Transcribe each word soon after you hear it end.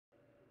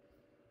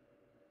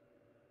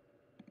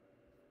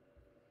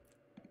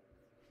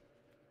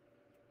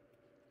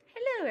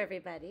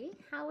everybody.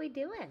 How we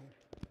doing?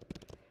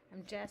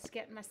 I'm just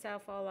getting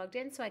myself all logged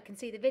in so I can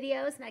see the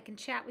videos and I can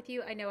chat with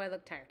you. I know I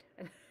look tired.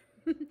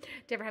 Do you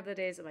ever have the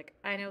days I'm like,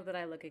 I know that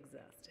I look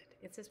exhausted.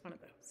 It's just one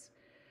of those.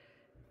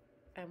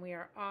 And we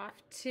are off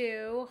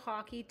to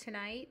hockey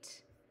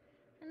tonight.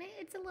 And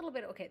it's a little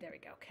bit, okay, there we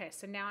go. Okay,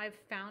 so now I've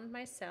found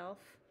myself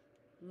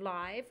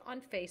live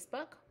on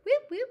Facebook.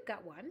 Whoop, whoop,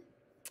 got one.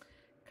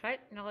 Okay,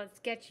 now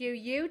let's get you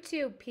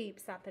YouTube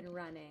peeps up and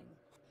running.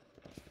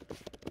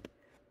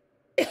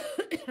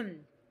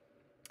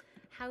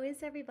 How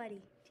is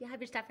everybody? Do you have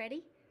your stuff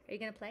ready? Are you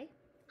going to play?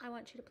 I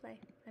want you to play.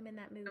 I'm in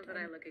that mood. But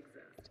I look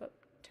exhausted. Oh,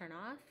 turn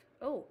off.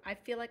 Oh, I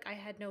feel like I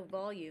had no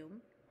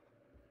volume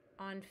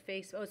on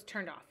Facebook. Oh, it's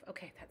turned off.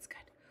 Okay, that's good.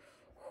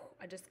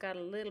 I just got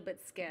a little bit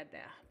scared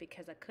there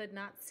because I could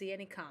not see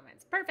any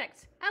comments.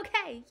 Perfect.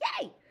 Okay,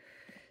 yay.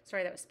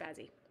 Sorry, that was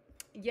spazzy.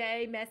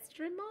 Yay,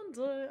 Mr.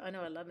 Monday. I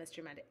know I love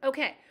Mr. Monday.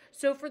 Okay,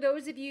 so for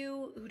those of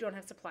you who don't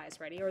have supplies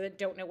ready or that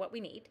don't know what we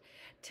need,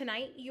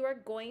 tonight you are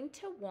going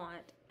to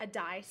want a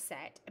die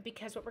set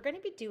because what we're going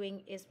to be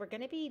doing is we're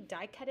going to be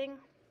die cutting.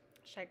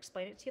 Should I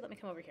explain it to you? Let me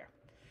come over here.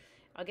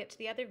 I'll get to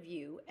the other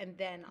view and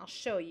then I'll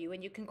show you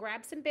and you can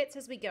grab some bits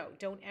as we go.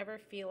 Don't ever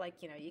feel like,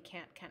 you know, you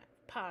can't kind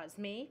of pause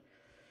me.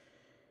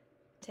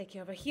 Take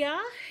you over here.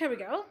 Here we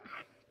go.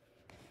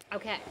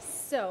 Okay,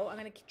 so I'm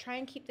going to try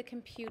and keep the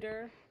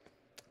computer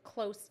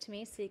close to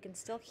me so you can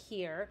still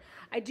hear.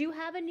 I do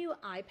have a new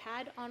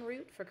iPad en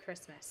route for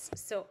Christmas,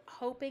 so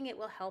hoping it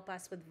will help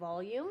us with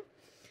volume.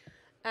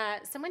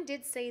 Someone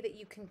did say that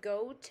you can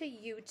go to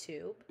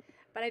YouTube,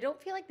 but I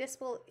don't feel like this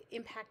will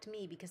impact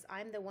me because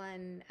I'm the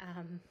one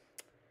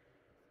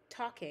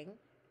talking,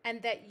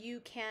 and that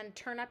you can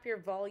turn up your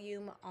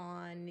volume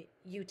on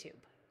YouTube.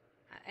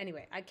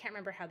 Anyway, I can't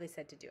remember how they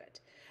said to do it.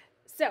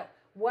 So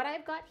what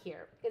I've got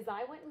here is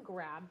I went and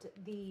grabbed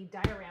the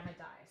diorama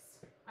dies.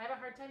 I have a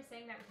hard time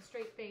saying that with a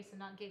straight face and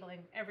not giggling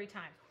every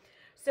time.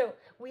 So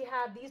we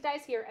have these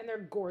dies here and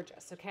they're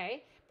gorgeous,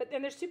 okay? But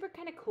then they're super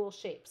kind of cool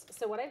shapes.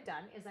 So what I've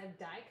done is I've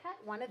die cut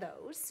one of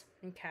those,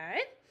 okay?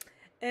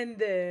 And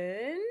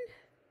then,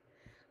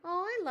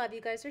 oh, I love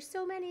you guys. There's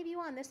so many of you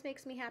on. This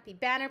makes me happy.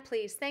 Banner,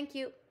 please. Thank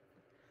you.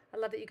 I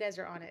love that you guys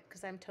are on it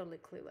because I'm totally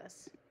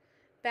clueless.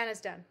 Banner's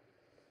done.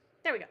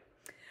 There we go.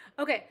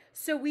 Okay,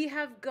 so we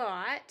have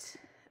got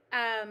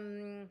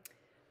the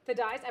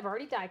dies. I've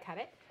already die cut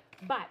it.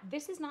 But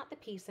this is not the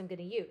piece I'm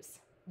going to use.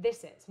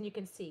 This is, and you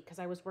can see because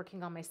I was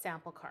working on my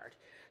sample card.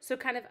 So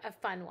kind of a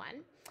fun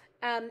one.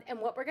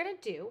 And what we're going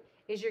to do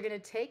is you're going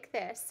to take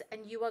this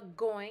and you are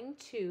going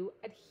to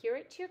adhere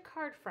it to your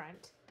card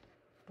front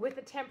with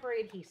a temporary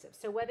adhesive.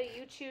 So whether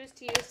you choose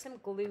to use some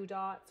glue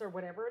dots or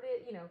whatever it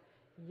is, you know,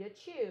 you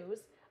choose.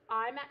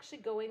 I'm actually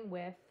going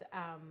with,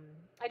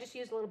 I just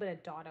used a little bit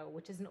of Dotto,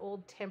 which is an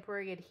old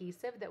temporary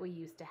adhesive that we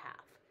used to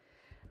have.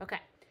 Okay,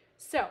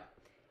 so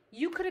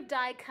you could have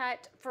die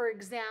cut, for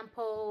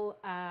example,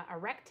 a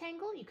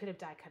rectangle. You could have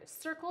die cut a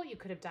circle. You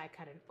could have die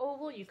cut an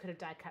oval. You could have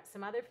die cut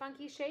some other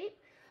funky shape.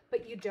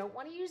 But you don't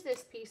want to use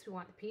this piece. We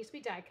want the piece we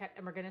die cut,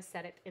 and we're going to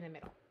set it in the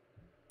middle.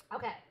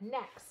 Okay,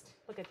 next.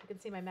 Look, you can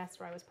see my mess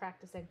where I was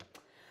practicing.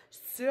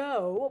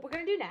 So what we're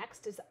going to do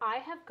next is I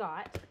have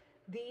got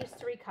these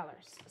three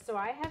colors. So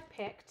I have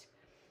picked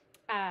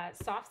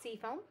soft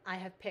seafoam, I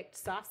have picked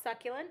soft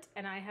succulent,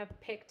 and I have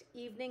picked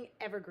evening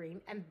evergreen,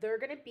 and they're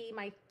going to be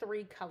my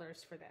three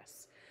colors for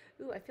this.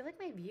 Ooh, I feel like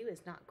my view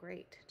is not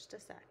great. Just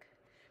a sec.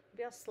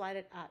 Maybe I'll slide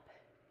it up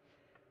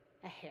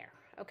a hair.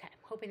 Okay, I'm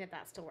hoping that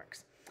that still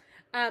works.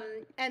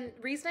 And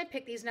reason I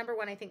picked these, number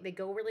one, I think they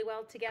go really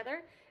well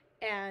together,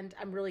 and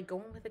I'm really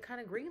going with the kind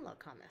of green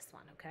look on this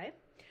one, okay?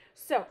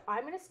 So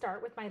I'm going to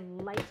start with my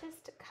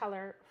lightest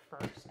color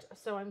first.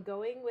 So I'm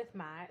going with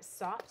my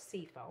soft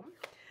seafoam.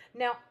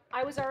 Now,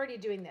 I was already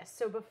doing this.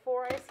 So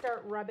before I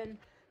start rubbing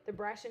the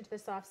brush into the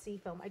soft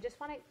seafoam, I just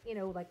want to, you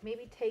know, like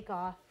maybe take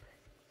off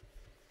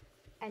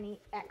any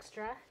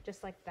extra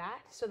just like that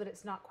so that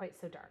it's not quite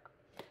so dark.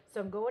 So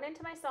I'm going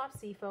into my soft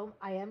seafoam.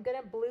 I am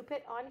going to bloop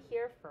it on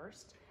here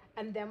first.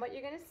 And then what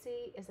you're going to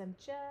see is I'm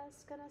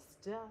just going to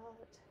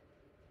start.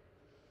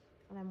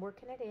 And I'm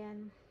working it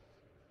in.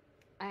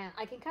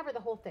 I can cover the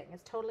whole thing.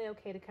 It's totally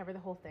okay to cover the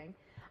whole thing.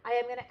 I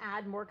am going to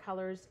add more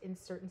colors in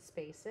certain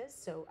spaces,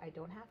 so I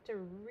don't have to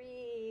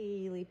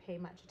really pay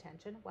much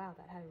attention. Wow,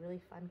 that had a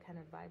really fun kind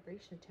of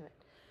vibration to it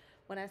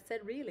when I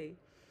said really.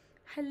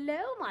 Hello,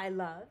 my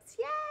loves.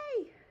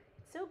 Yay!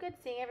 It's so good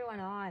seeing everyone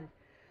on.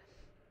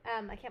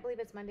 I can't believe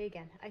it's Monday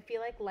again. I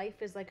feel like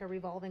life is like a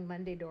revolving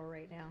Monday door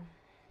right now.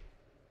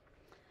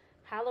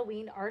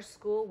 Halloween, our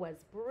school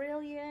was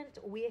brilliant.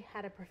 We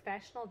had a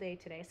professional day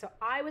today. So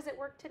I was at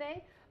work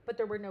today, but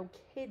there were no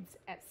kids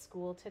at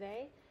school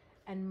today.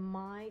 And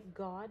my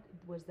God,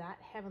 was that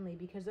heavenly,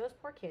 because those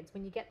poor kids,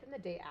 when you get them the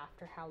day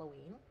after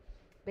Halloween,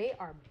 they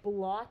are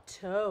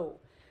blotto.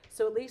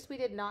 So at least we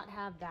did not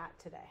have that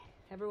today.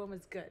 Everyone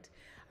was good.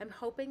 I'm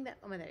hoping that,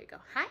 oh, there you go.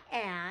 Hi,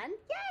 Anne.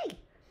 Yay.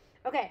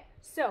 Okay,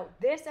 so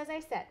this, as I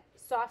said,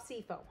 soft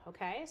seafoam,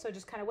 okay? So I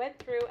just kind of went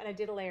through and I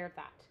did a layer of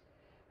that.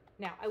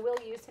 Now, I will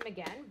use him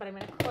again, but I'm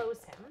going to close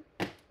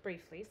him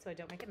briefly so I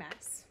don't make a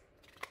mess.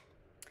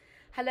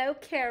 Hello,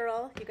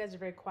 Carol. You guys are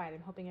very quiet.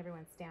 I'm hoping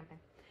everyone's stamping.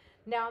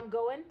 Now I'm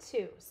going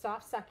to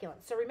soft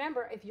succulent. So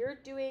remember, if you're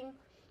doing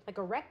like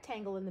a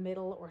rectangle in the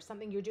middle or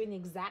something, you're doing the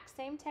exact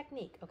same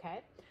technique, okay?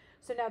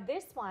 So now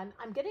this one,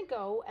 I'm gonna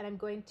go and I'm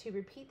going to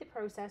repeat the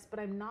process, but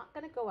I'm not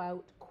gonna go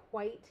out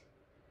quite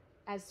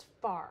as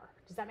far.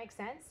 Does that make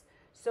sense?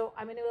 So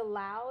I'm gonna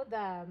allow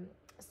the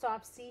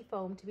soft sea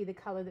foam to be the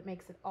color that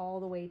makes it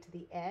all the way to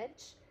the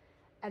edge.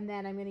 And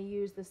then I'm gonna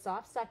use the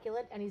soft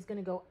succulent and he's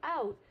gonna go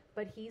out,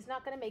 but he's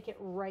not gonna make it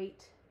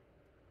right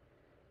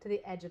to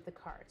the edge of the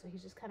card. So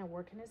he's just kind of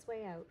working his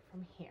way out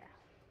from here.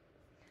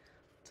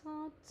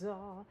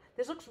 Ta-da.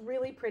 This looks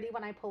really pretty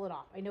when I pull it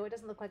off. I know it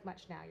doesn't look like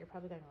much now. You're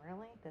probably going,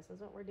 really? This is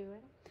what we're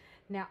doing?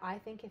 Now, I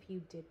think if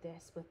you did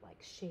this with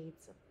like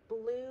shades of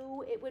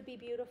blue, it would be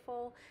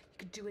beautiful. You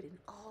could do it in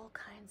all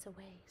kinds of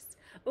ways.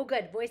 Oh,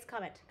 good. Voice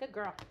comment. Good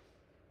girl.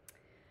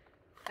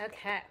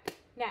 Okay.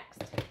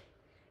 Next.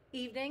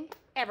 Evening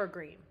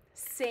Evergreen.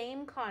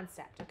 Same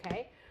concept,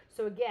 okay?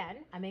 So again,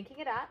 I'm inking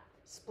it up,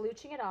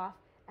 splooching it off,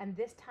 and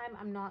this time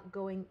I'm not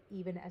going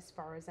even as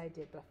far as I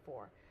did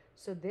before.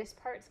 So this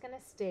part's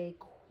gonna stay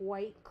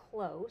quite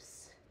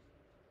close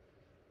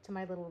to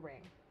my little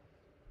ring.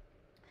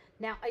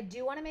 Now I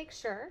do wanna make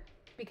sure,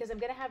 because I'm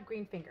gonna have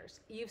green fingers.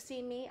 You've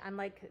seen me, I'm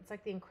like, it's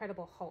like the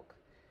Incredible Hulk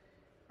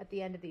at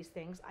the end of these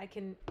things. I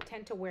can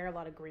tend to wear a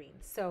lot of green.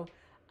 So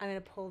I'm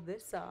gonna pull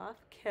this off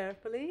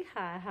carefully.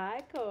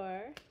 Hi,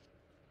 core.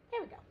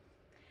 There we go.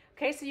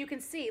 Okay, so you can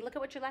see, look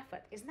at what you're left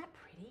with. Isn't that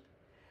pretty?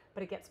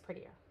 But it gets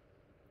prettier.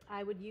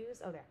 I would use,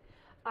 oh there.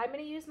 I'm going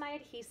to use my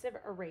adhesive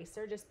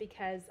eraser just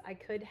because I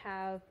could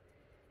have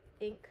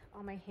ink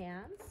on my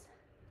hands.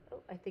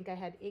 Oh, I think I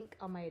had ink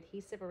on my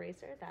adhesive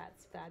eraser.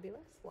 That's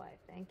fabulous. Why,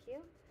 thank you.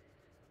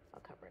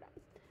 I'll cover it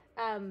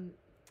up.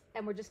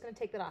 And we're just going to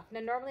take that off.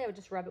 Now, normally I would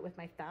just rub it with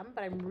my thumb,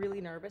 but I'm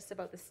really nervous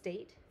about the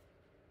state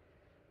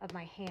of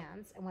my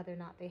hands and whether or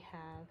not they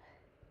have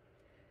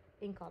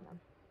ink on them.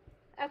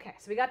 Okay,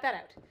 so we got that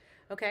out.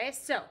 Okay,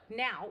 so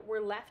now we're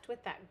left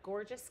with that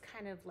gorgeous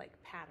kind of like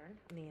pattern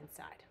on the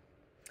inside.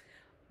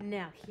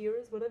 Now, here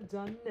is what I've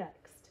done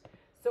next.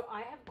 So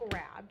I have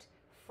grabbed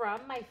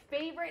from my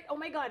favorite, oh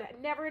my God,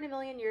 never in a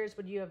million years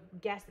would you have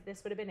guessed that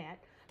this would have been it.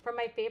 From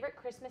my favorite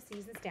Christmas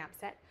season stamp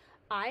set,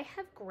 I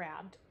have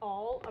grabbed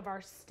all of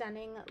our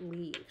stunning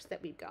leaves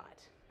that we've got.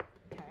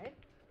 Okay,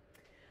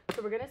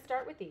 so we're gonna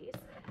start with these.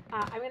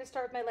 I'm gonna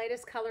start with my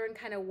lightest color and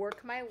kind of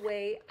work my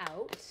way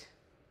out.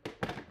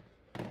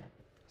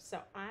 So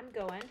I'm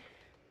going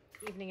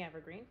Evening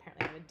Evergreen.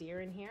 Apparently I have a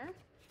deer in here.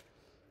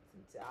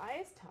 Some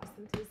dies, toss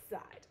them to the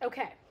side.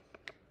 Okay.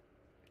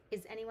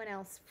 Is anyone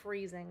else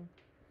freezing?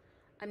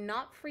 I'm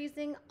not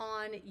freezing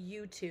on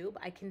YouTube.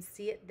 I can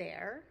see it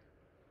there.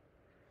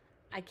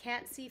 I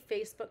can't see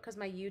Facebook because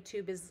my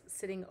YouTube is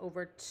sitting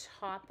over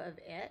top of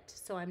it,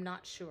 so I'm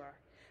not sure.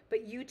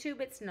 But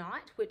YouTube it's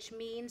not, which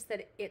means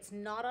that it's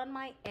not on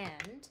my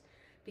end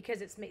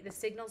because it's the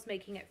signal's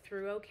making it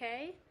through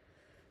okay.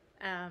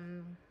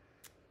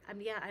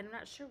 Yeah, I'm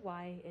not sure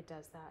why it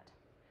does that.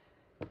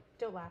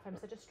 Don't laugh, I'm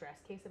such a stress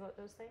case about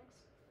those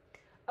things.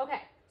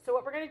 Okay, so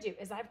what we're gonna do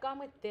is I've gone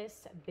with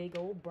this big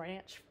old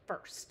branch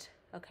first,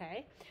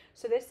 okay?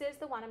 So this is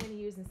the one I'm gonna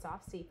use in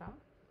soft seafoam,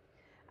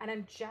 and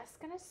I'm just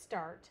gonna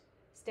start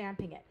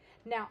stamping it.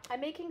 Now,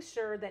 I'm making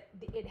sure that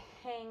it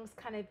hangs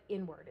kind of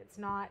inward. It's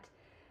not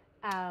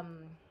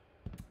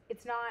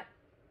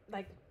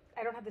like,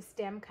 I don't have the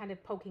stem kind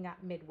of poking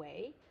up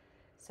midway.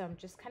 So I'm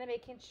just kind of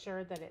making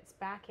sure that its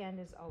back end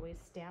is always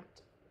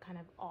stamped kind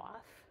of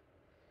off.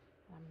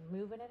 I'm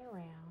moving it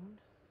around.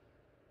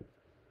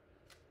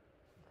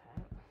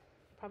 Okay.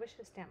 Probably should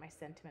have stamped my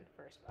sentiment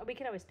first. We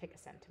can always pick a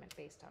sentiment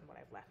based on what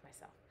I've left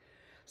myself.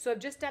 So I've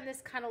just done this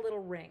kind of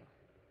little ring.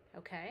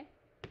 Okay.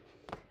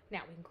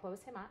 Now we can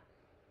close him up.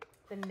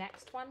 The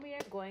next one we are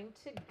going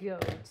to go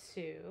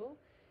to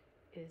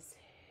is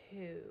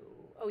who?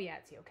 Oh yeah,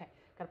 it's you. Okay,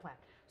 got a plan.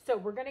 So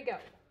we're gonna go.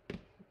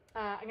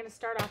 I'm going to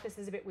start off, this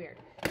is a bit weird.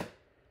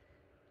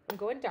 I'm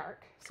going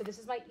dark, so this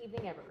is my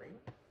Evening Evergreen.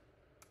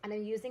 And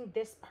I'm using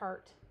this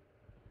part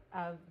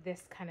of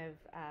this kind of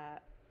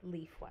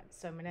leaf one.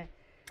 So I'm going to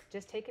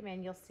just take him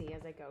in, you'll see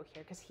as I go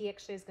here, because he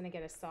actually is going to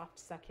get a soft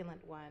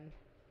succulent one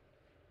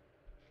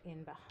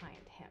in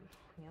behind him.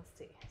 You'll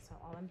see. So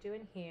all I'm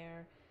doing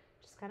here,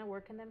 just kind of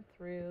working them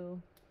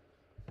through.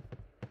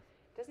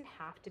 It doesn't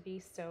have to be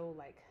so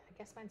like, I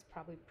guess mine's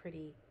probably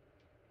pretty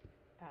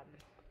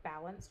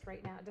balanced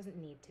right now. It doesn't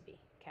need to be,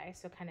 okay?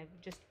 So kind of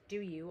just do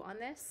you on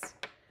this,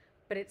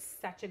 but it's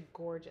such a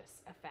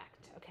gorgeous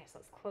effect. Okay, so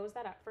let's close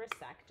that up for a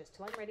sec, just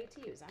till I'm ready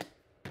to use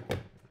them.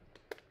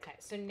 Okay,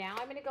 so now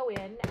I'm gonna go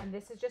in, and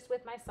this is just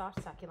with my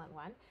soft succulent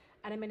one,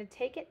 and I'm gonna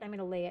take it and I'm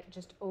gonna lay it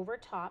just over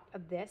top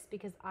of this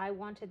because I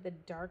wanted the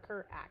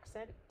darker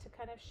accent to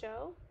kind of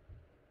show.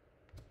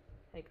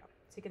 There you go,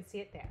 so you can see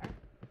it there.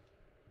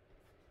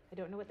 I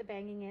don't know what the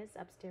banging is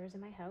upstairs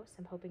in my house.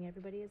 I'm hoping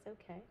everybody is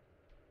okay.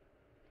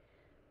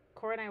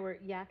 Cora and I were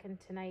yakking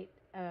tonight.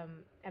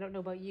 I don't know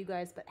about you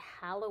guys, but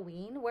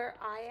Halloween where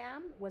I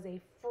am was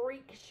a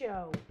freak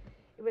show.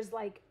 It was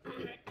like,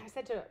 I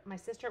said to my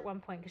sister at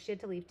one point, because she had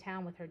to leave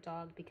town with her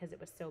dog because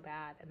it was so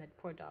bad, and the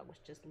poor dog was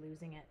just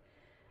losing it.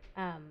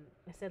 I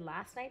said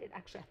last night, I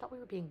thought we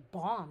were being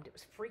bombed. It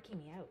was freaking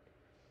me out.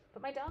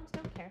 But my dogs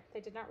don't care. They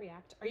did not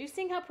react. Are you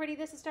seeing how pretty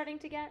this is starting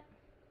to get?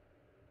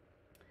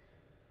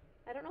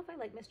 I don't know if I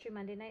like Mystery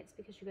Monday nights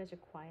because you guys are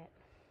quiet.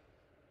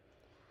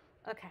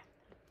 Okay.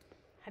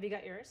 Have you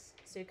got yours?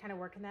 So you're kind of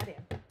working that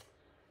in.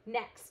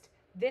 Next,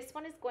 this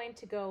one is going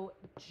to go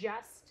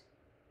just...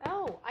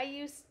 Oh, I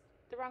used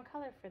the wrong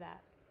color for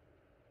that.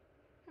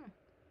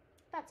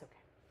 That's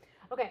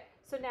okay. Okay,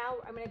 so now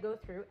I'm going to go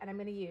through and I'm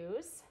going to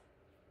use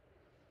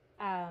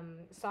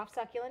soft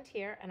succulent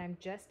here, and I'm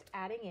just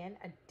adding in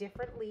a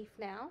different leaf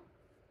now.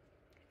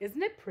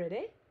 Isn't it pretty?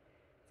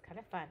 It's kind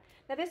of fun.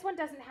 Now this one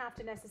doesn't have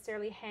to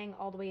necessarily hang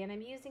all the way in.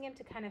 I'm using him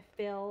to kind of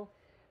fill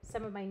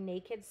some of my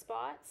naked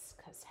spots,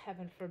 because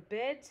heaven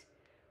forbid,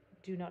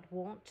 do not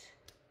want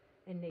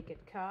a naked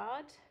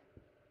card.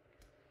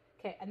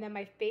 Okay, and then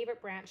my favorite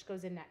branch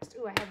goes in next.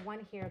 Ooh, I have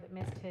one here that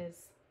missed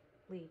his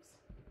leaves.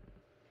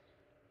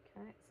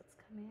 Okay, so let's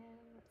come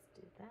in, let's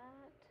do that.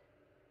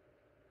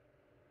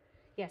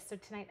 Yes, so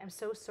tonight, I'm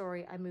so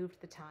sorry I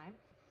moved the time,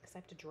 because I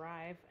have to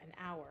drive an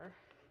hour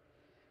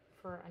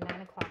for a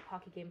 9 o'clock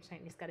hockey game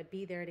tonight, and he's got to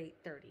be there at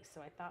 8:30, so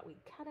I thought we'd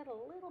cut it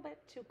a little bit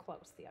too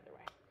close the other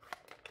way.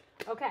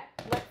 Okay,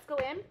 let's go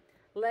in.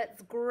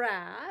 Let's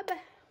grab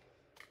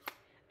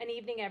an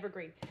evening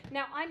evergreen.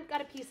 Now, I've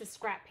got a piece of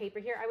scrap paper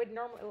here. I would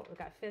normally, oh, we've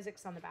got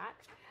physics on the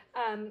back.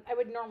 I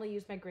would normally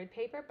use my grid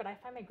paper, but I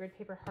find my grid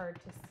paper hard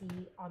to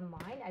see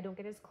online. I don't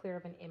get as clear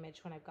of an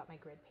image when I've got my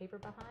grid paper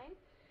behind.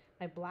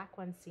 My black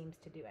one seems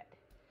to do it.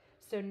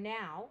 So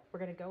now we're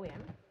going to go in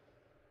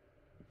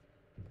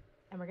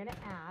and we're going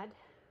to add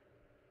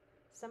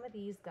some of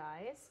these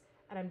guys,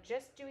 and I'm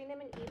just doing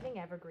them in evening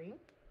evergreen.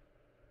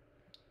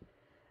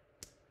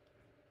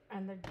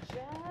 And they're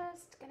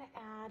just going to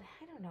add,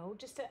 I don't know,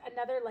 just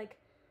another like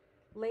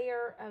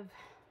layer of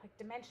like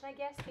dimension, I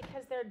guess,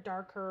 because they're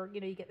darker.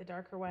 You know, you get the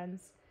darker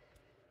ones.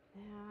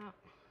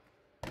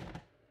 Yeah.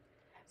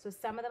 So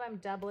some of them I'm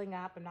doubling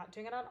up. I'm not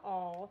doing it on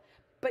all.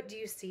 But do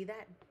you see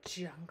that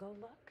jungle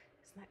look?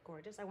 Isn't that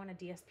gorgeous? I want a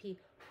DSP.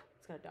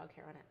 It's got a dog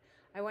hair on it.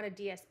 I want a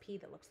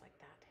DSP that looks like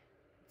that.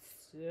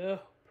 It's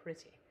so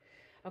pretty.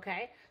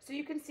 Okay, so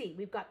you can see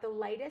we've got the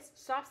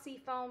lightest soft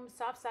seafoam,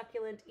 soft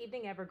succulent,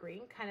 evening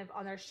evergreen kind of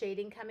on our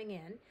shading coming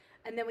in.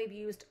 And then we've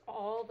used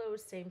all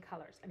those same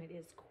colors, and it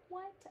is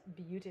quite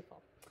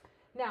beautiful.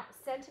 Now,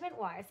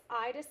 sentiment-wise,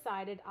 I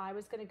decided I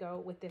was going to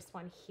go with this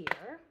one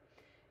here.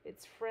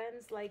 It's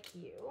Friends Like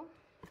You.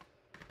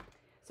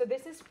 So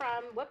this is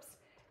from, whoops,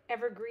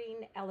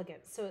 Evergreen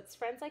Elegance. So it's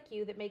Friends Like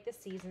You that make the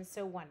season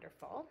so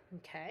wonderful.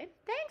 Okay,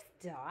 thanks,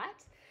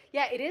 Dot.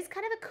 Yeah, it is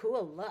kind of a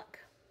cool look.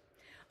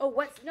 Oh,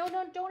 no,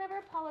 don't ever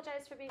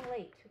apologize for being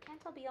late. We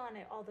can't all be on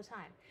it all the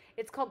time.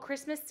 It's called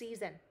Christmas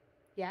Season.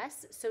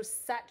 Yes, so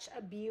such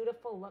a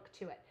beautiful look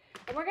to it.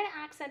 And we're going to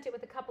accent it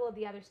with a couple of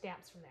the other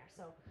stamps from there.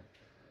 So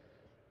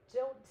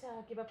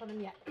don't give up on them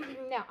yet.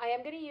 Now, I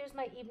am going to use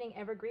my evening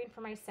evergreen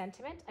for my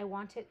sentiment. I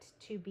want it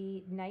to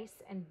be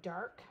nice and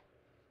dark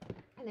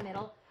in the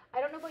middle.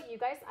 I don't know about you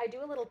guys. I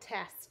do a little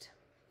test.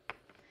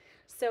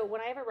 So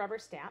when I have a rubber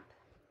stamp,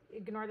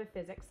 ignore the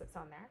physics that's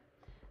on there.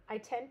 I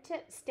tend to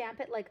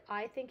stamp it like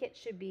I think it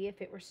should be if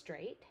it were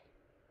straight.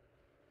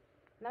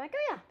 And I'm like,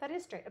 oh yeah, that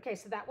is straight. Okay,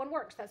 so that one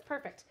works. That's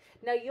perfect.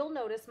 Now you'll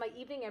notice my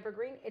evening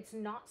evergreen, it's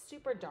not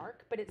super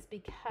dark, but it's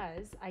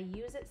because I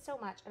use it so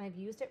much, and I've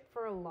used it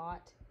for a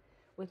lot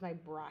with my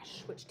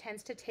brush, which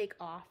tends to take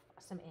off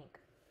some ink.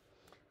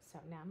 So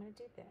now I'm going to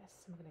do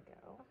this. I'm going to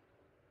go.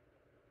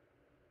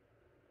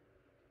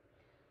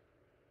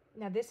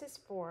 Now this is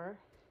for,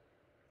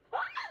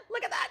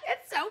 look at that.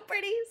 It's so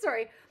pretty.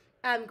 Sorry.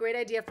 Great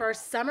idea for our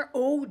summer.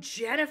 Oh,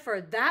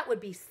 Jennifer, that would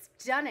be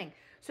stunning.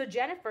 So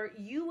Jennifer,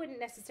 you wouldn't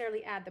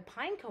necessarily add the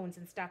pine cones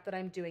and stuff that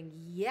I'm doing.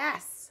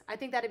 Yes, I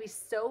think that'd be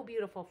so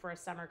beautiful for a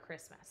summer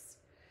Christmas.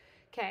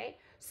 Okay,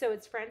 so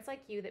it's Friends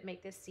Like You that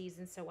make this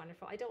season so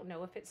wonderful. I don't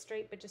know if it's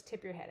straight, but just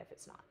tip your head if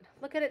it's not.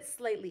 Look at it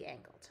slightly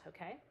angled,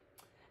 okay?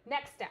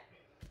 Next step,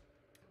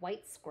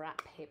 white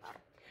scrap paper.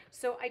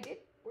 So I did,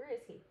 where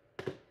is he?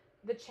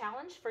 The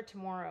challenge for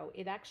tomorrow,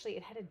 it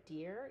had a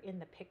deer in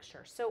the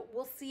picture. So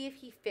we'll see if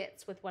he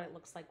fits with what it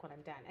looks like when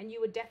I'm done. And you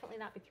would definitely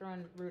not be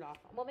throwing Rudolph.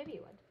 Well, maybe you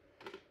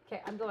would.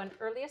 Okay, I'm going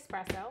early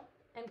espresso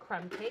and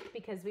crumb cake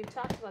because we've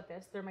talked about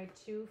this. They're my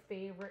two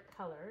favorite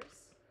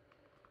colors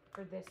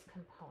for this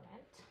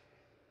component.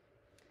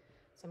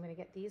 So I'm going to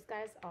get these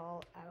guys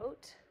all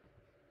out.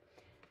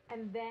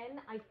 And then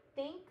I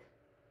think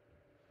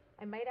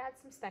I might add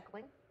some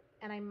speckling,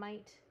 and I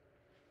might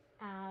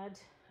add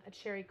a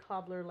cherry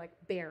cobbler like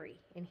berry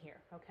in here,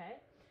 okay?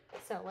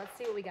 So let's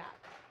see what we got.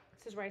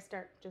 This is where I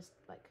start just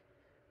like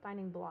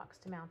finding blocks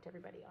to mount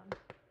everybody on.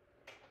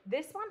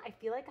 This one, I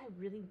feel like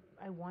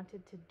I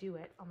wanted to do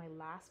it on my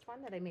last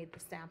one that I made the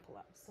sample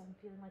of, so I'm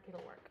feeling like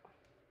it'll work.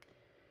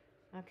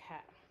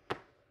 Okay,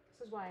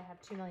 this is why I have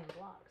 2 million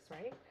blocks,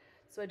 right?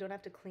 So I don't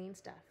have to clean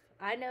stuff.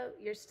 I know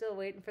you're still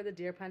waiting for the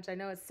deer punch. I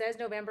know it says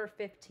November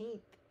 15th.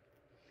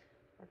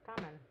 They're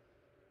coming.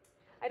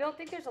 I don't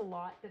think there's a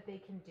lot that they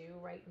can do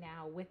right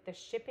now with the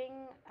shipping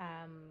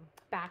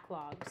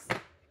backlogs.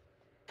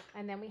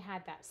 And then we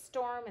had that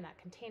storm, and that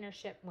container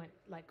ship went,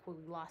 like, we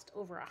lost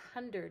over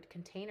 100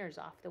 containers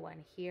off the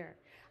one here.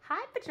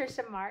 Hi,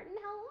 Patricia Martin.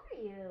 How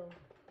are you?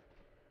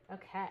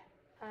 Okay.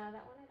 That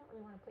one, I don't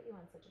really want to put you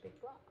on such a big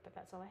block, but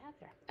that's all I have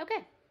there.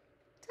 Okay.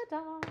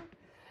 Ta-da.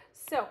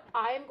 So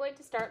I am going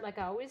to start like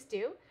I always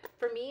do.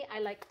 For me, I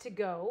like to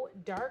go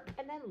dark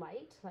and then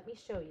light. Let me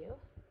show you.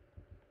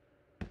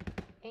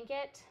 Ink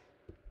it.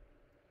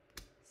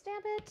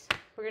 Stamp it.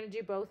 We're going to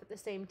do both at the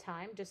same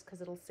time just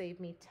because it'll save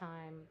me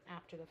time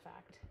after the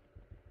fact.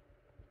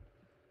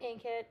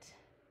 Ink it.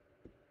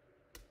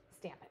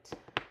 Stamp it.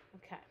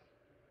 Okay.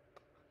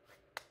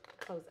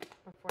 Close it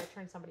before I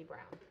turn somebody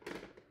brown.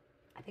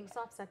 I think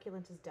soft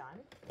succulent is done.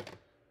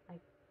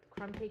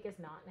 Crumb cake is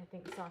not, and I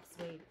think soft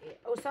suede is.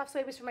 Oh, soft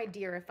suede was for my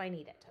deer if I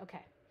need it.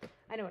 Okay.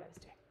 I know what I was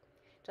doing.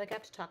 Do I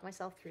have to talk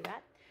myself through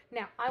that?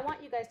 Now, I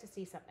want you guys to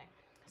see something.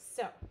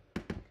 So,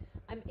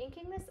 I'm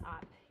inking this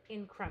up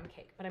in crumb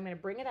cake, but I'm going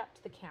to bring it up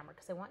to the camera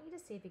because I want you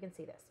to see if you can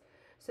see this.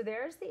 So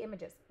there's the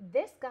images.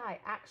 This guy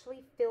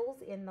actually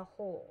fills in the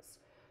holes.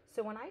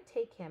 So when I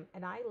take him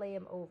and I lay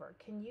him over,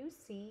 can you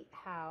see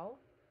how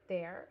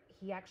there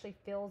he actually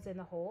fills in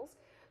the holes?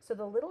 So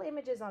the little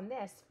images on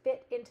this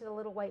fit into the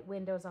little white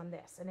windows on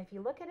this. And if you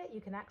look at it, you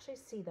can actually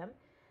see them.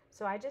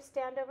 So I just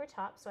stand over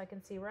top so I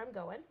can see where I'm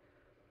going.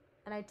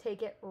 And I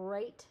take it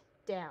right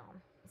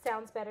down.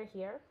 Sounds better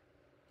here?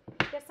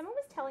 Yeah, someone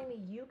was telling me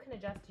you can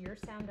adjust your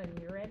sound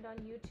on your end on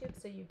YouTube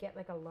so you get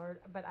like a large,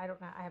 but I don't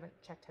know, I haven't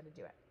checked how to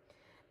do it.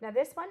 Now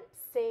this one,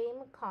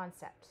 same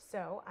concept.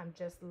 So I'm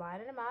just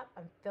lining them up.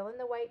 I'm filling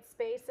the white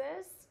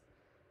spaces.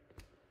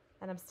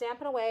 And I'm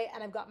stamping away,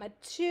 and I've got my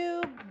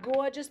two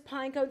gorgeous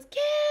pine cones.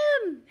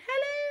 Kim,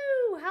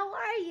 hello, how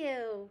are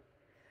you?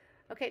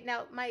 Okay,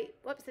 now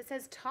whoops, it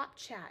says top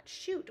chat.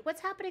 Shoot,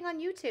 what's happening on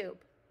YouTube?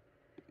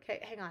 Okay,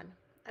 hang on.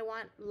 I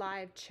want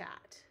live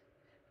chat.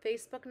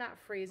 Facebook not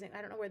freezing.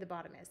 I don't know where the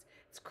bottom is.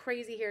 It's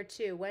crazy here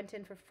too. Went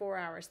in for 4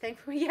 hours.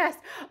 Thankfully, yes.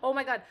 Oh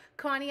my God.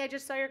 Connie, I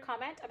just saw your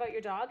comment about your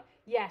dog.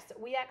 Yes,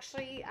 we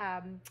actually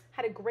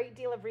had a great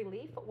deal of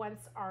relief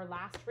once our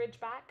last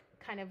Ridgeback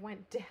kind of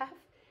went deaf,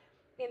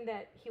 in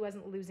that he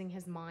wasn't losing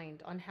his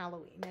mind on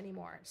Halloween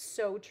anymore.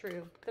 So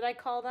true. Did I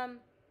call them?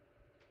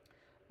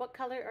 What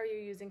color are you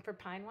using for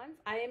pine ones?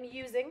 I am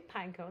using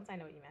pine cones. I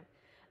know what you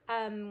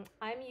meant.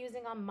 I'm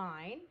using on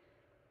mine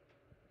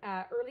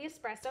early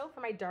espresso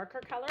for my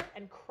darker color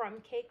and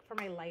crumb cake for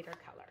my lighter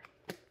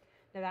color.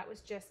 Now that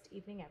was just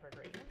evening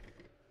evergreen.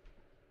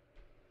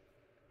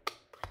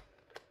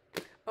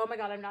 Oh my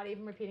God, I'm not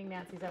even repeating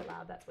Nancy's out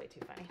loud. That's way too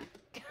funny.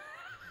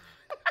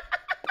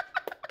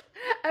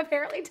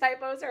 Apparently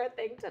typos are a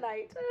thing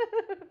tonight.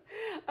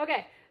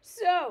 Okay,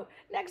 so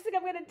next thing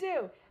I'm going to do,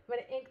 I'm going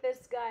to ink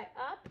this guy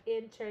up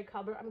in Cherry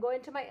Cobbler. I'm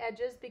going to my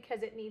edges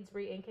because it needs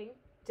re-inking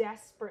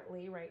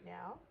desperately right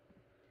now.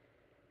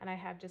 And I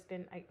have just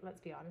been,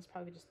 let's be honest,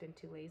 probably just been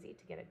too lazy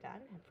to get it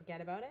done and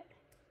forget about it.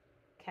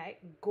 Okay,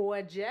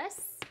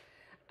 gorgeous.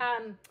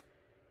 And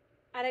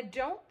I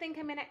don't think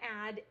I'm going to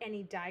add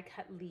any die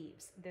cut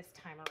leaves this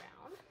time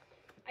around.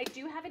 I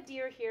do have a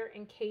deer here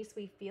in case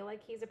we feel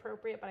like he's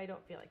appropriate, but I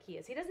don't feel like he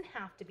is. He doesn't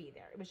have to be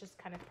there. It was just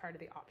kind of part of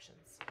the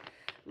options.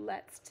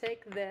 Let's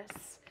take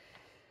this.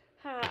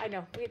 I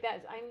know,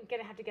 I'm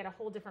going to have to get a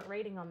whole different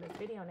rating on this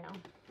video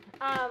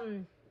now.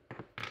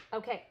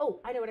 Okay, oh,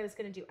 I know what I was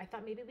going to do. I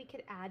thought maybe we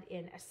could add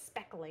in a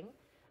speckling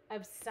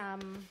of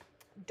some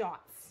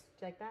dots.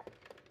 Do you like that?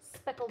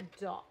 Speckled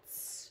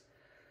dots.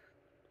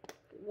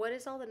 What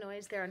is all the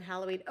noise there on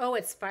Halloween? Oh,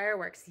 it's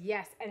fireworks.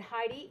 Yes. And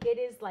Heidi, it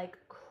is like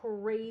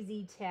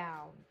crazy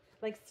town.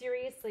 Like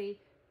seriously,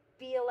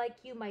 feel like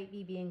you might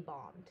be being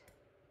bombed.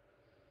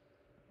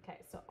 Okay,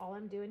 so all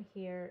I'm doing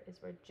here is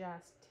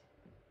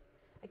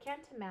I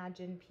can't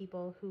imagine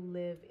people who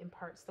live in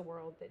parts of the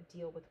world that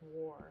deal with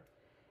war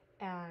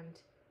and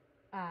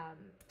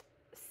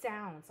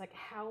sounds, like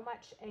how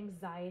much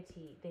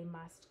anxiety they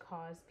must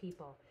cause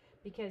people.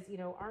 Because, you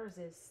know, ours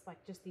is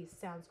like just these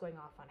sounds going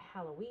off on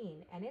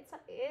Halloween, and it's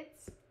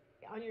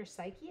on your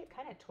psyche, it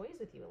kind of toys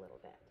with you a little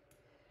bit.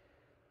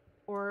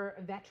 Or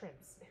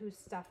veterans who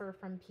suffer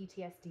from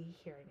PTSD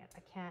hearing it.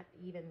 I can't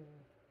even,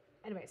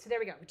 anyway, so there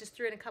we go. We just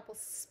threw in a couple,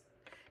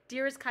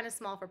 deer is kind of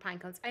small for pine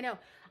cones. I know,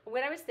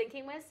 what I was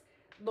thinking was,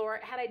 Laura,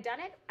 had I done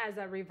it as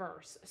a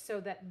reverse,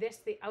 so that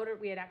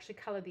we had actually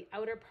colored the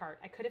outer part,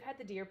 I could have had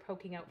the deer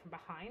poking out from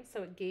behind,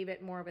 so it gave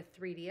it more of a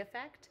 3D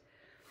effect.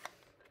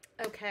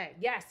 Okay,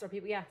 yes, or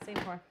people, yeah, same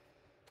for.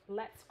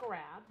 Let's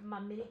grab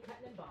my mini cut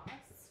and emboss.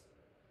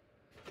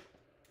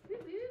 Woo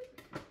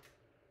woo.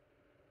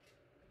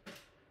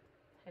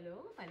 Hello,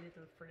 my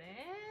little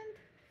friend.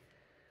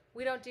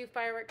 We don't do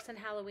fireworks on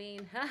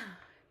Halloween.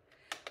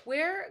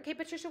 Where, okay,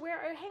 Patricia,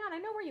 hang on, I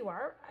know where you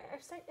are.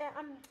 Now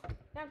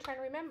I'm trying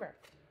to remember.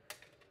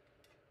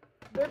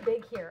 They're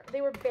big here. They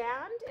were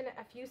banned in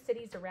a few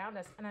cities around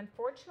us, and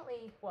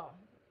unfortunately, well,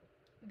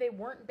 they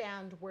weren't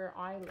banned where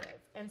I live.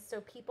 And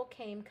so people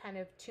came kind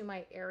of to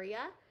my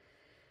area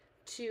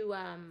to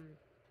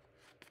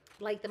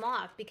light them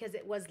off because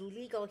it was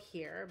legal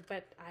here,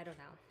 but I don't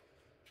know.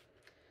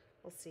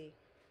 We'll see.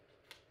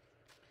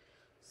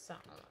 So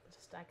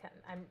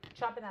I'm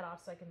chopping that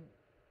off so I can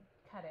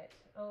cut it.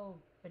 Oh,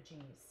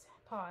 bejeez.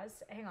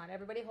 Pause. Hang on.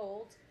 Everybody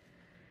hold.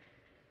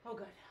 Oh,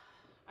 good.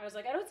 I was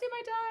like, I don't see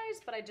my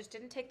dies, but I just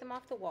didn't take them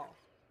off the wall.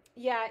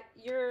 Yeah,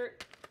 you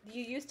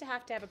used to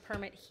have a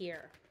permit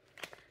here.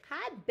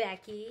 Hi,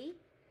 Becky.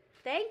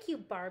 Thank you,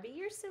 Barbie.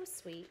 You're so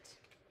sweet.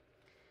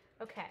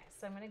 Okay,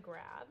 so I'm going to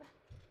grab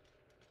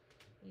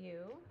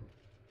you.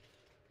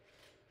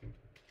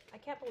 I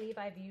can't believe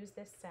I've used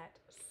this set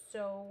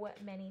so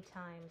many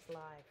times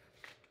live.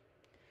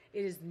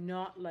 It is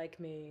not like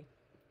me.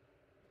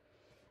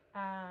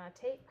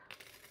 Tape.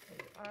 There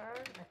you are.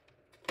 My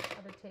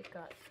other tape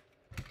got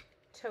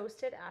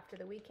toasted after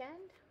the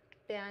weekend.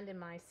 Banned in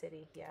my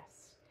city,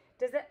 yes.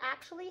 Does it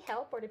actually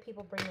help, or do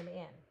people bring them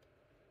in?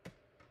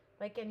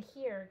 Like in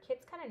here,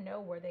 kids kind of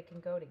know where they can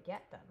go to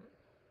get them.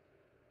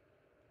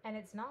 And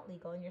it's not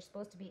legal, and you're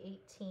supposed to be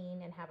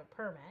 18 and have a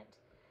permit.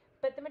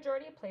 But the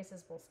majority of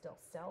places will still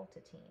sell to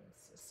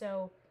teens.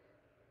 So,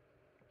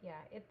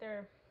 yeah, I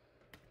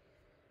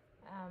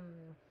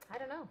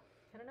don't know.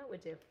 I don't know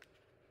what to do.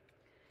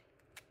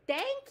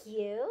 Thank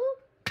you.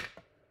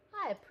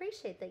 I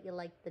appreciate that you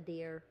like the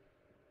deer.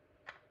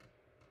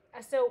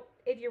 So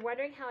if you're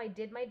wondering how I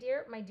did my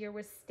deer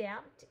was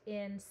stamped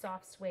in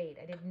soft suede.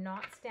 I did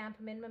not stamp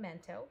him in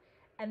Memento.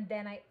 And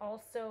then I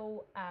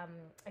also,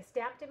 I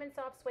stamped him in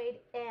soft suede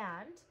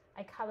and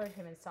I colored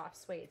him in soft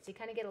suede. So you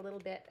kind of get a little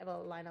bit of a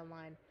line on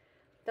line.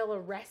 They'll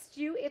arrest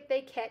you if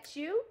they catch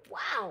you.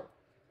 Wow.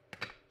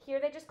 Here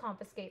they just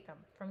confiscate them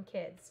from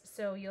kids.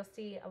 So you'll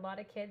see a lot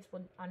of kids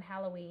on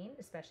Halloween,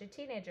 especially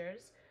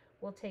teenagers,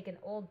 will take an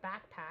old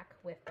backpack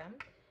with them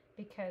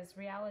because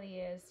reality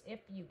is if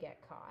you get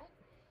caught,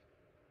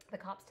 the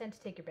cops tend to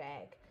take your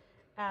bag.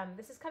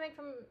 This is coming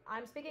from,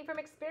 I'm speaking from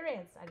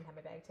experience. I didn't have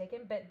my bag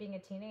taken, but being a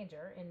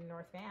teenager in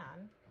North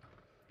Van,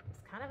 it's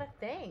kind of a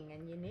thing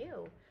and you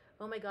knew.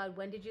 Oh my God,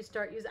 when did you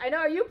start using, I know,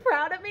 are you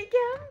proud of me,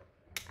 Kim?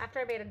 After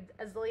I made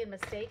a zillion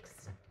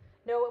mistakes.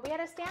 No, we had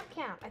a stamp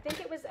count. I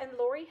think it was, and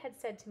Lori had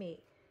said to me,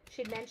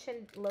 she'd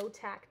mentioned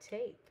low-tack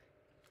tape.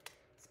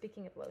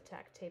 Speaking of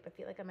low-tack tape, I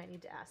feel like I might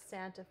need to ask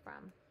Santa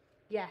from.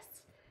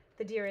 Yes,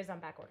 the deer is on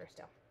back order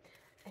still.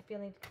 I feel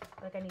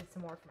like I need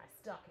some more for my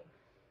stocking.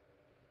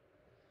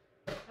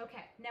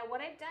 Okay, now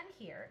what I've done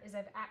here is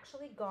I've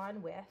actually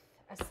gone with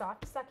a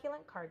soft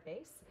succulent card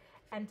base,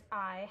 and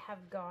I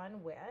have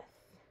gone with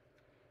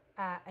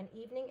an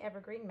evening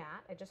evergreen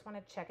mat. I just want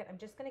to check it. I'm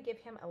just going to give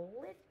him a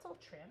little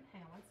trim.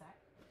 Hang on one sec.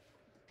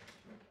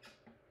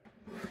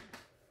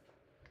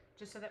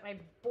 Just so that my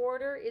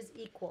border is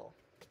equal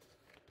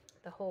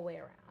the whole way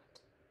around.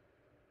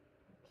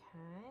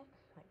 Okay,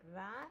 like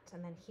that.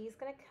 And then he's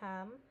going to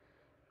come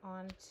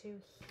onto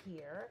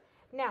here.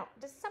 Now,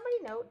 does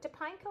somebody know, do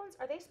pine cones,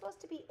 are they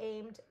supposed to be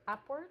aimed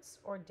upwards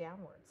or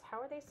downwards? How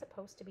are they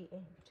supposed to be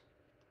aimed?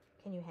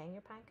 Can you hang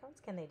your pine cones?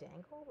 Can they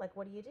dangle? Like,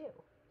 what do you do?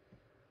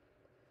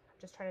 I'm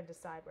just trying to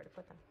decide where to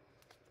put them.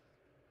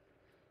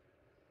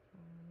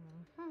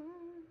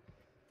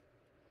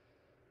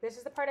 This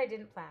is the part I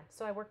didn't plan,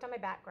 so I worked on my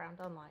background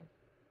online.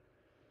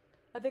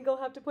 I think I'll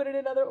have to put in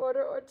another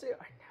order or two.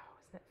 I know,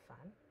 isn't it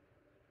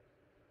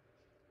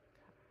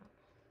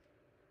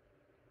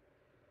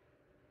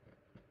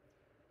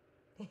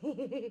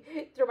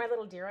fun? Throw my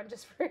little deer on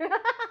just for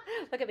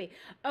look at me.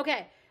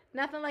 Okay,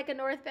 nothing like a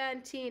North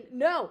Van teen.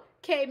 No,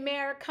 okay,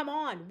 Mayor, come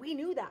on. We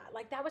knew that.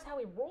 Like that was how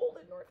we rolled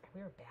in North Van.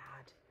 We were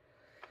bad.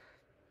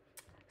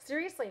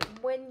 Seriously,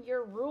 when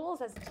your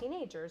rules as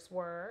teenagers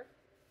were,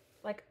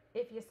 like,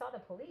 if you saw the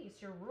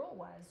police, your rule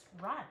was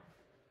run,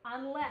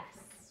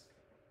 unless.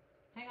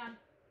 Hang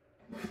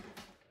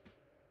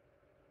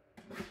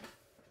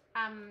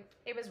on.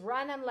 It was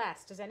run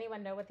unless. Does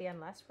anyone know what the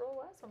unless rule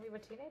was when we were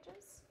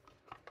teenagers?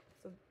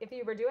 So if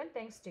you were doing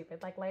things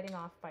stupid, like lighting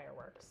off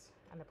fireworks,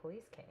 and the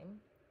police came,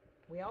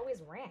 we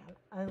always ran,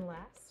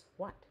 unless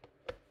what?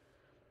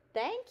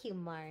 Thank you,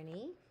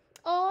 Marnie.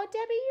 Oh,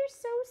 Debbie, you're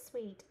so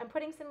sweet. I'm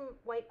putting some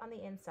white on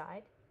the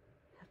inside.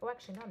 Oh,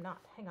 actually, no, I'm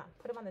not. Hang on.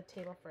 Put him on the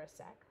table for a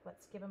sec.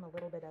 Let's give him a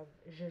little bit of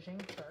zhuzhing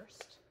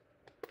first.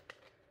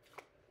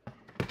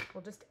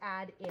 We'll just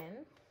add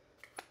in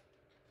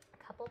a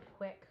couple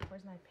quick,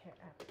 where's my pair?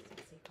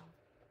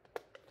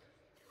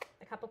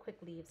 A couple quick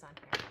leaves on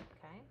here,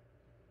 okay?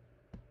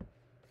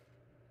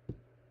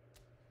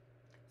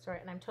 Sorry,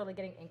 and I'm totally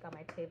getting ink on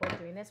my table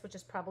doing this, which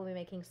is probably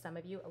making some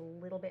of you a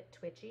little bit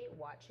twitchy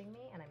watching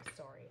me, and I'm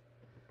sorry.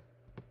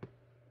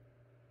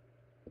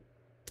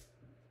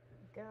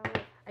 Go.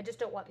 I just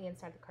don't want the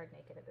inside of the card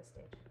naked at this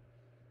stage.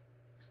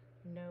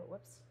 No,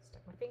 whoops,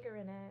 stuck my finger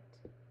in it.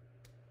 There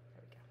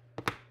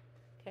we go.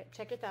 Okay,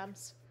 check your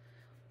thumbs.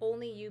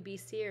 Only you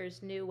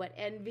BCers knew what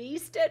NV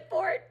stood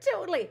for.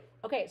 Totally.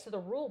 Okay, so the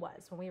rule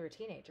was when we were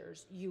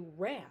teenagers, you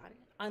ran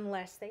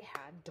unless they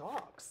had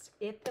dogs.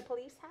 If the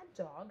police had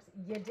dogs,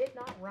 you did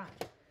not run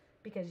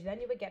because then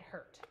you would get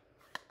hurt.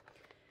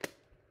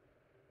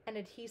 An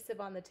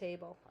adhesive on the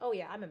table. Oh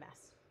yeah, I'm a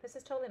mess. This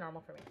is totally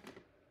normal for me.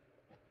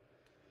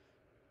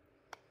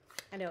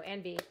 I know,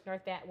 Envy,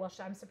 North Van. Well,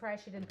 I'm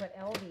surprised she didn't put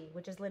LV,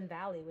 which is Lynn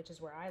Valley, which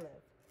is where I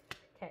live.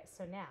 Okay,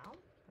 so now,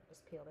 I'll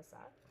just peel this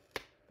up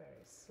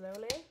very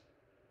slowly,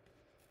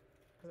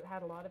 because it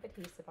had a lot of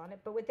adhesive on it.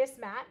 But with this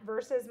mat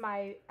versus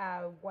my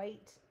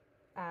white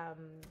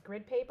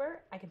grid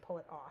paper, I can pull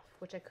it off,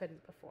 which I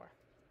couldn't before.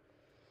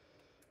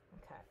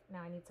 Okay,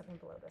 now I need something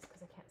below this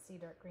because I can't see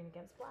dark green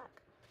against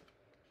black.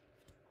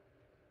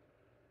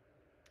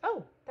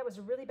 Oh, that was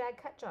a really bad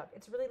cut job.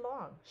 It's really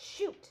long.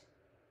 Shoot.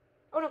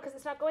 Oh, no, because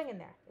it's not going in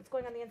there. It's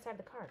going on the inside of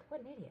the card.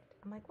 What an idiot.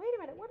 I'm like, wait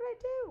a minute. What did I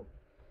do?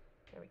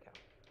 There we go.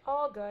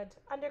 All good.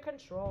 Under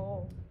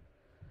control.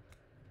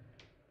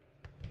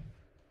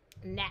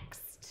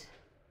 Next.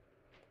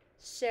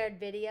 Shared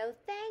video.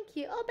 Thank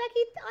you. Oh,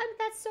 Becky,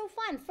 that's so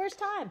fun. First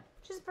time.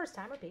 She's a first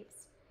timer,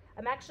 peeps.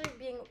 I'm actually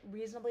being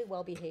reasonably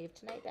well behaved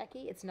tonight,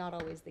 Becky. It's not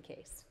always the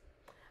case.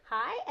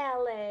 Hi,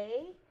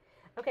 LA.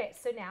 Okay,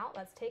 so now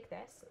let's take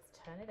this. Let's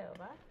turn it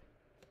over.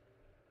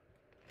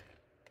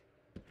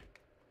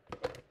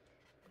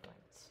 I'm going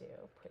to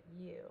put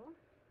you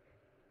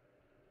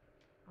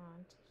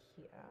onto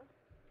here. I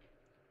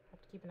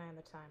have to keep an eye on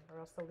the time or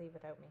else they'll leave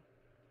without me.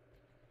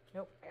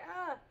 Nope.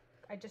 Ah!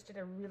 I just did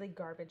a really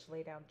garbage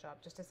lay down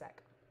job. Just a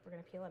sec. We're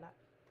going to peel it up.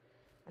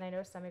 And I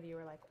know some of you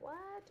are like,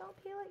 what? Don't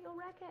peel it. You'll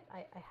wreck it.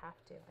 I have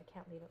to. I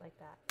can't leave it like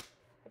that.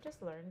 I've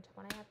just learned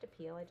when I have to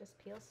peel, I just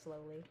peel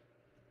slowly.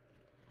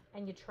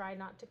 And you try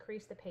not to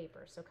crease the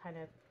paper. So kind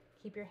of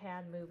keep your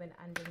hand moving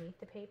underneath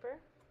the paper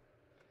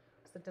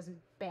so it doesn't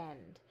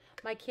bend.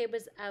 My kid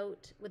was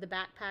out with a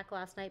backpack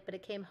last night, but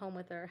it came home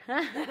with her.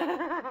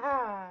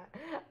 I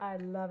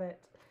love it.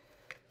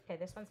 Okay,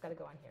 this one's got to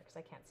go on here because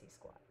I can't see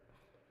squat.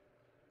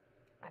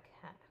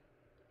 Okay.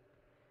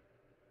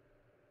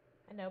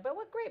 I know, but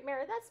what grade,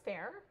 Mary? That's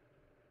fair.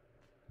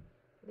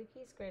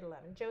 Lukey's grade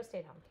 11. Joe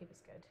stayed home. He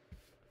was good.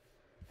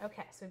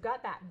 Okay, so we've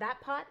got that.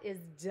 That pot is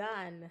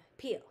done.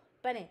 Peel,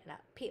 banana,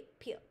 peel,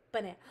 peel,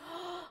 banana.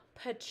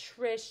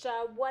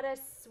 Patricia, what a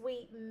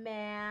sweet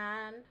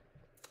man.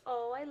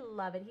 Oh, I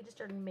love it. He just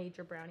earned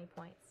major brownie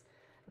points.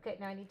 Okay,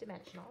 now I need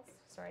dimensionals.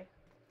 Sorry.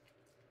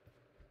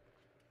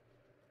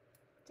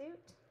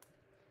 Doot,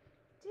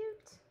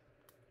 doot,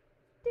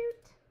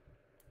 doot,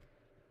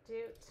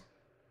 doot,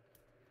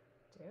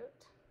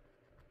 doot.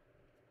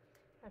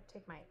 I have to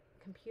take my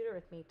computer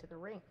with me to the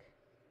rink.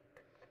 I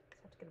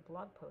have to get a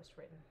blog post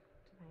written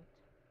tonight.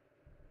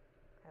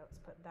 Okay, let's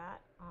put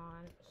that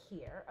on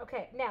here.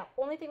 Okay, now,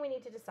 only thing we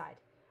need to decide.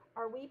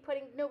 Are we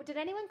putting, no, did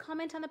anyone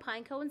comment on the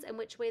pine cones and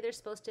which way they're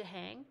supposed to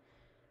hang?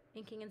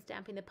 Inking and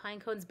stamping the pine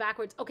cones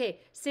backwards. Okay,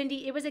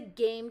 Cindy, it was a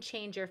game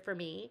changer for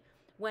me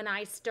when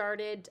I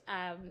started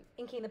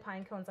inking the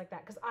pine cones like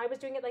that, because I was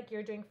doing it like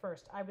you're doing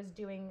first. I was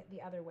doing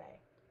the other way.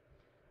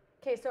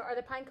 Okay, so are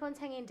the pine cones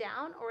hanging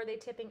down or are they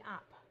tipping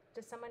up?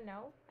 Does someone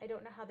know? I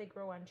don't know how they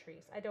grow on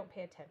trees. I don't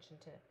pay attention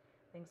to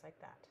things like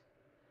that.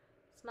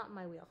 It's not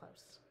my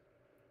wheelhouse.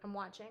 I'm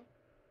watching.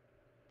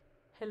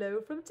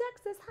 Hello from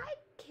Texas. Hi,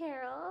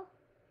 Carol.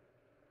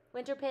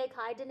 Winter Pig.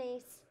 Hi,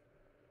 Denise.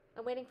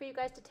 I'm waiting for you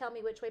guys to tell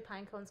me which way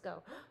pine cones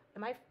go.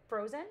 Am I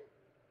frozen?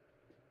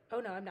 Oh,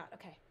 no, I'm not.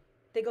 Okay.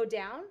 They go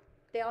down?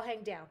 They all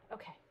hang down.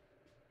 Okay.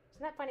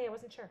 Isn't that funny? I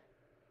wasn't sure.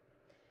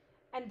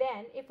 And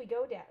then if we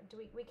go down,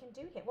 we can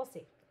do here. We'll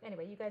see.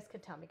 Anyway, you guys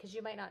could tell me because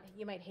you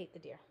might hate the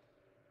deer.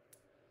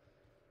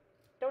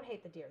 Don't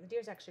hate the deer. The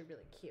deer's actually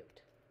really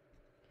cute.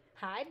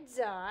 Hi,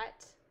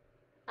 Dot.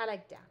 I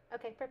like down.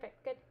 Okay,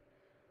 perfect. Good.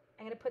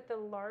 I'm going to put the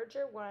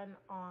larger one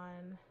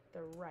on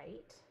the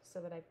right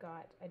so that I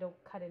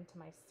don't cut into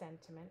my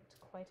sentiment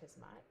quite as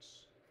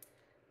much.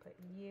 Put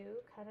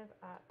you kind of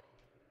up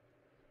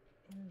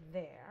in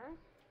there.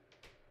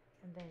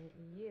 And then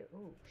you,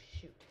 ooh,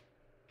 shoot.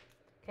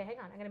 Okay, hang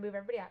on. I'm going to move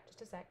everybody up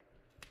just a sec.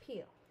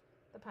 Peel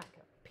the pine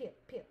cone. Peel,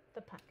 peel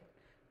the pine cone.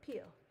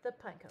 Peel the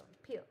pine cone.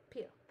 Peel,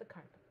 peel the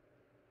pine cone.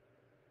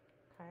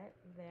 Okay,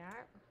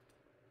 there.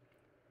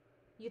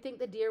 You think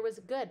the deer was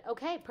good.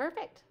 Okay,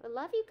 perfect. I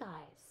love you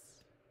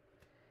guys.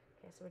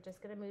 Okay, so we're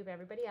just going to move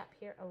everybody up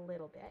here a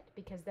little bit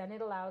because then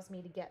it allows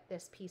me to get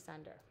this piece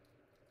under.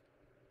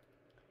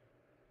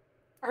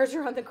 Ours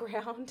are on the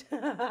ground.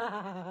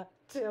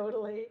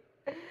 Totally.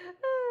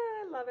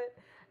 I love it.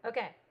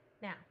 Okay,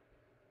 now,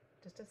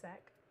 just a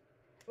sec.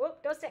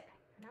 Whoop, don't stick.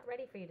 I'm not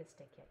ready for you to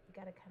stick yet. You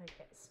got to kind of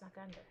get snuck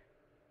under.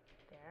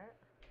 There.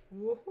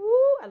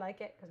 Woohoo! I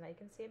like it because now you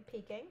can see him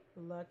peeking.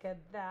 Look at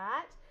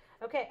that.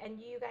 Okay, and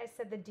you guys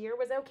said the deer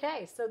was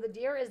okay. So the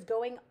deer is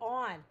going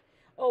on.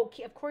 Oh,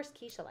 of course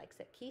Keisha likes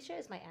it. Keisha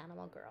is my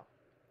animal girl.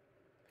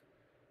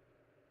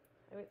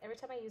 Every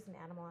time I use an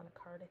animal on a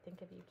card, I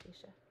think of you,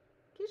 Keisha.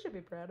 Keisha would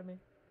be proud of me.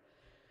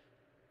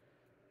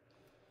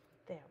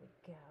 There we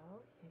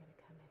go. You're going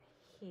to come in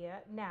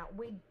here. Now,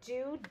 we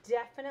do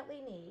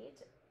definitely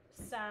need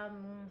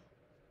some,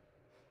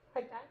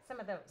 like that, some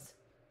of those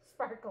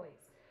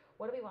sparklies.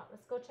 What do we want?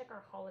 Let's go check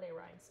our holiday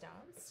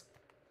rhinestones.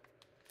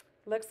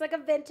 Looks like a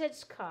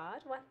vintage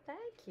card. Well,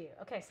 thank you.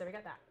 Okay, so we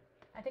got that.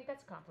 I think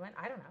that's a compliment.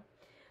 I don't know.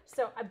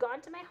 So I've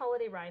gone to my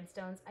holiday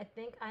rhinestones. I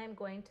think I am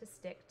going to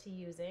stick to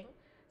using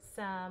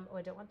some, oh,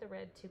 I don't want the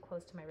red too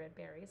close to my red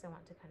berries. I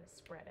want to kind of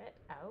spread it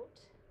out.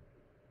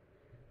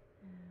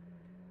 And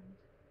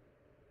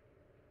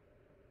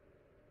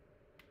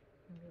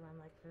maybe one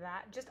like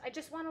that. I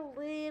just want a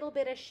little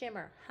bit of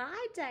shimmer.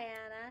 Hi,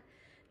 Diana.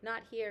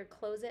 Not here.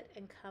 Close it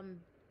and come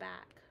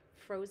back.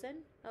 Frozen?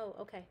 Oh,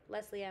 okay.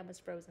 Leslie Ann was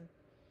frozen.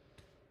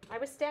 I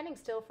was standing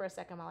still for a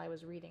second while I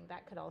was reading.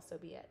 That could also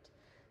be it.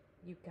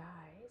 You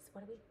guys,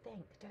 what do we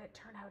think? Did it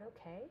turn out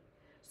okay?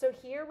 So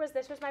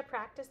this was my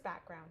practice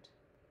background.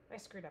 I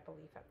screwed up a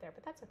leaf up there,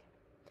 but that's okay.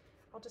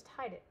 I'll just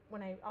hide it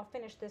I'll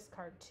finish this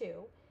card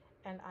too,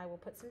 and I will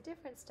put some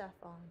different stuff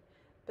on.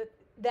 But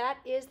that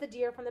is the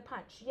deer from the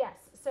punch.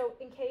 Yes. So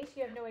in case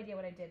you have no idea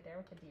what I did there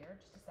with the deer,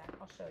 just a sec,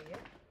 I'll show you.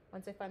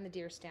 Once I find the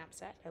deer stamp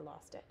set, I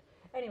lost it.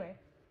 Anyway,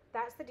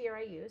 that's the deer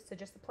I used, so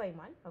just the plain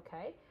one,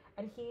 okay?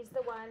 And he's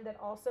the one that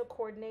also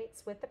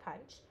coordinates with the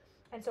punch.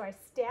 And so I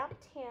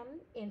stamped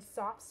him in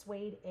soft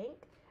suede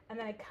ink, and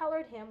then I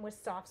colored him with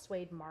soft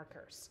suede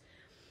markers.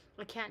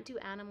 I can't do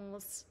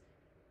animals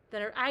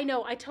that are, I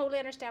know, I totally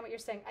understand what you're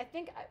saying. I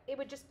think it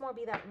would just more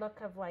be that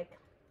look of like,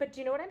 but do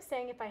you know what I'm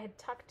saying? If I had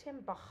tucked him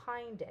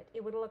behind it,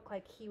 it would look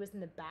like he was in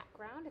the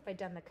background if I'd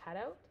done the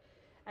cutout,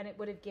 and it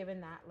would have given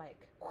that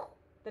like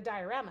the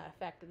diorama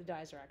effect that the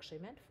dies are actually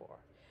meant for.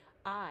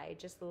 I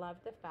just love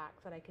the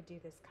fact that I could do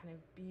this kind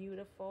of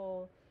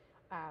beautiful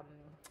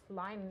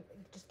line.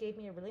 It just gave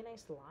me a really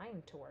nice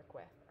line to work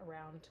with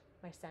around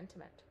my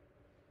sentiment.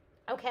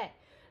 Okay,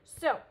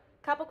 so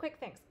couple quick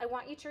things. I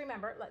want you to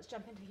remember, let's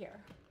jump into here.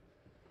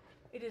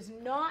 It is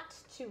not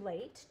too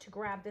late to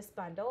grab this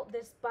bundle.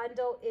 This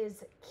bundle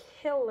is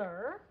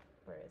killer.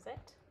 Where is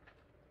it?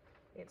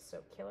 It's so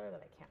killer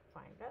that I can't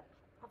find it.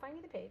 I'll find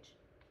you the page.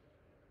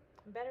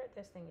 I'm better at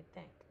this than you'd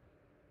think.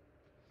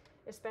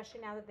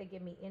 Especially now that they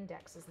give me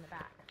indexes in the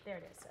back. There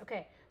it is.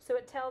 Okay, so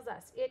it tells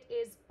us it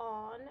is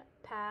on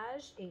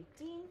page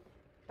 18,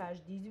 page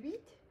 18.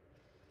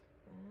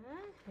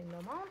 Un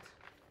moment.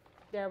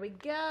 There we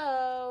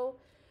go.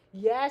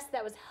 Yes,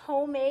 that was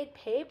homemade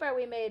paper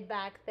we made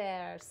back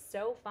there.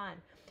 So fun.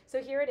 So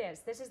here it is.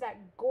 This is that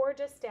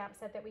gorgeous stamp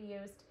set that we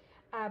used.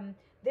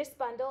 This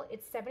bundle,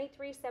 it's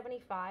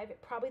 $73.75.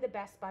 Probably the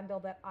best bundle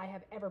that I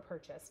have ever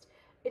purchased.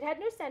 It had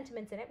no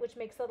sentiments in it, which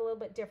makes it a little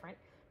bit different.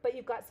 But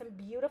you've got some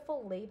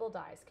beautiful label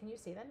dies. Can you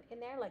see them in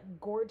there? Like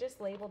gorgeous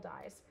label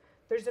dies.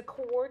 There's a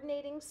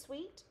coordinating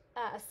suite,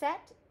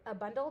 a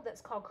bundle that's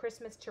called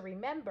Christmas to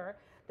Remember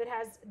that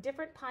has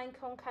different pine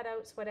cone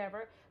cutouts,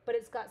 whatever, but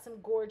it's got some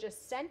gorgeous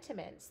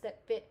sentiments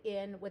that fit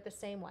in with the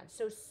same one.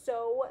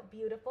 So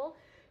beautiful.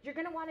 You're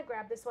gonna wanna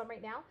grab this one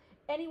right now.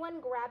 Anyone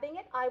grabbing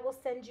it, I will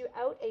send you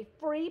out a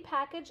free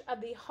package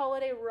of the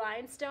holiday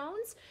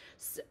rhinestones,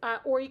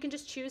 or you can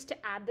just choose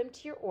to add them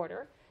to your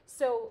order.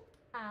 So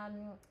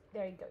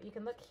there you go. You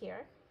can look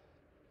here.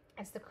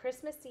 It's the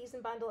Christmas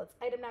season bundle. It's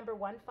item number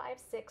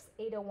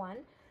 156801.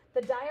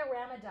 The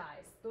diorama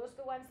dies. Those are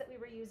the ones that we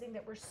were using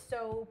that were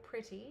so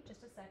pretty.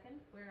 Just a second.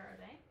 Where are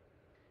they?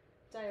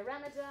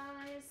 Diorama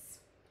dies.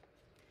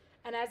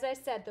 And as I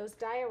said, those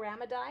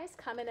diorama dies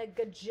come in a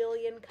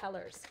gajillion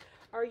colors.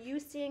 Are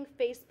you seeing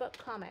Facebook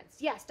comments?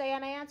 Yes,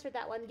 Diana, I answered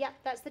that one. Yep,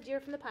 that's the deer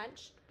from the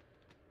punch.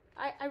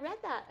 I read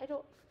that.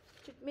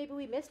 Maybe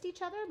we missed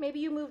each other.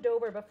 Maybe you moved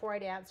over before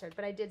I'd answered,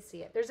 but I did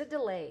see it. There's a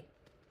delay.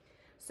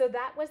 So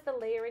that was the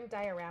layering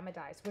diorama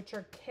dies, which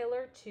are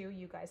killer too,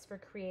 you guys, for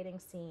creating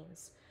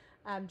scenes.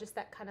 Just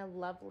that kind of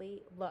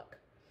lovely look.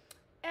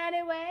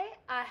 Anyway,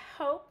 I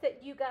hope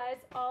that you guys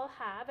all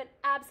have an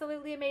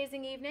absolutely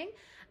amazing evening,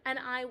 and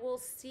I will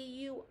see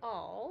you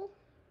all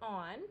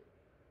on,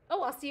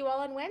 I'll see you all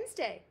on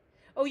Wednesday.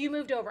 Oh, you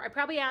moved over. I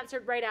probably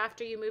answered right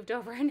after you moved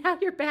over, and now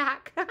you're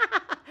back.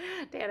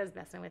 Dana's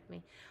messing with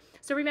me.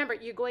 So remember,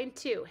 you're going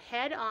to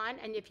head on,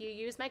 and if you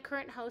use my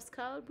current host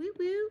code,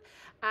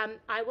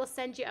 I will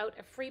send you out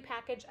a free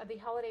package of the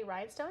holiday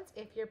rhinestones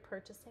if you're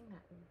purchasing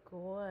that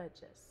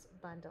gorgeous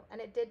bundle. And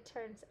it did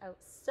turn out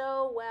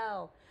so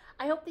well.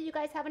 I hope that you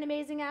guys have an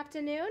amazing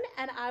afternoon,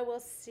 and I will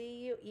see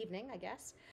you evening, I guess.